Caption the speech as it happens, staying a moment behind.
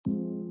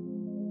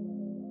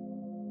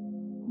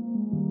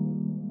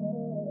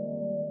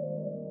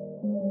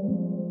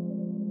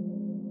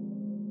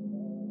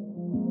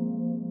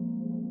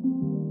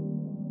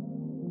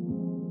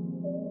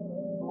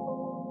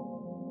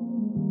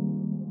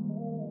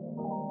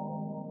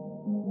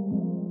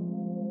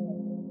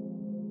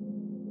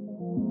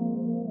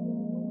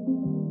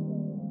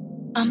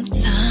I'm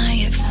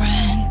tired,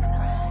 friend.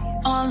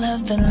 All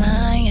of the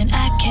lying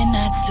I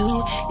cannot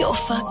do. You're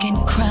fucking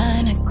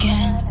crying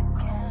again.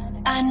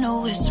 I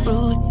know it's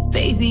rude,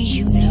 baby,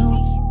 you knew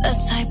the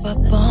type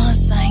of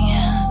boss I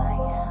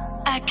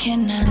am. I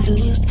cannot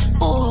lose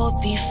or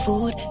be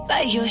fooled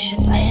by your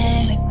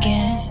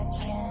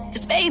shenanigans.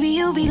 Cause baby,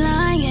 you be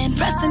lying,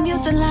 press the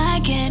mute the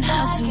lying.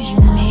 How do you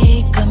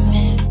make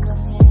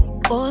amends?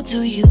 Or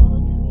do you,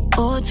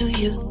 or do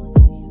you,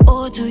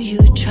 or do you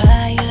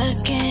try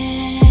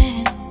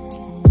again?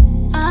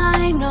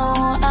 I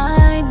know,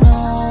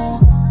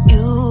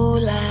 you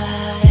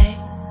lie,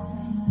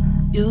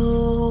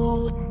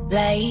 you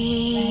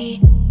lie.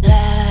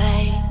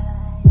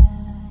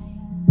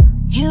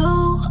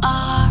 You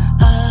are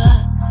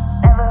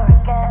never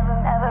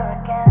again, never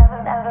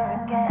again, never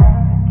again.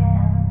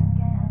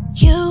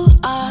 You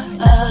are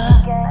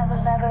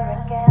never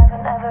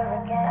again, never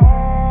again.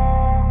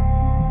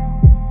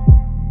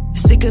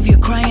 Sick of you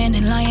crying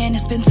and lying,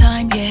 it's been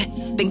time, yeah.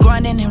 Been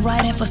grinding and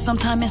riding for some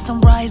time and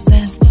some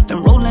risings.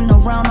 Been rolling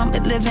around, I've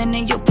been living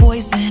in your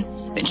poison.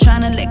 Been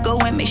trying to let go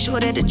and make sure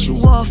that you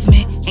off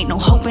me. Ain't no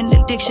hope in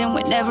addiction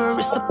whenever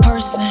it's a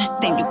person.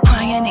 Then you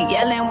crying and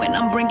yelling when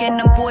I'm bringing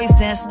them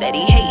poison. Steady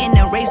hating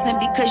and racing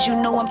because you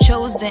know I'm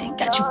chosen.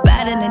 Got you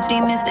battling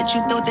demons that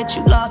you thought that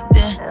you locked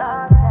in.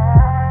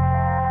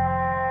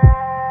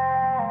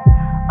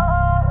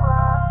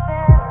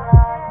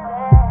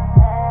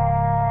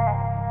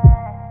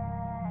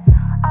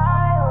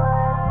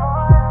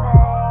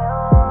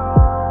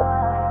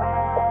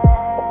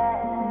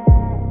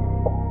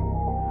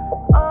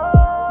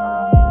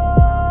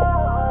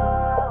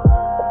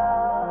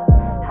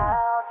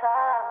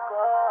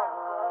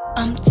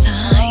 I'm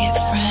tired,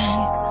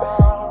 friend.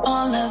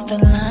 All of the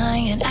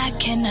lying I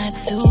cannot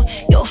do.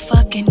 You're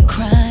fucking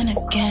crying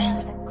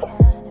again.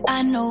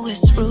 I know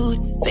it's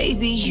rude,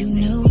 baby, you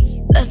knew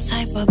the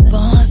type of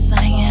boss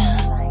I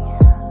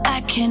am.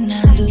 I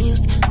cannot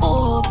lose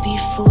or be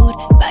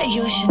fooled by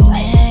your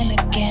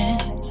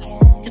shenanigans.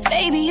 Cause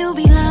baby, you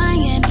be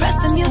lying, press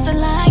the mute the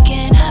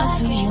lying. How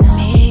do you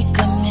make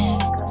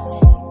amends?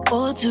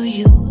 Or do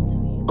you,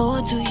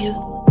 or do you,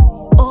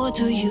 or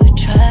do you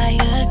try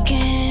again?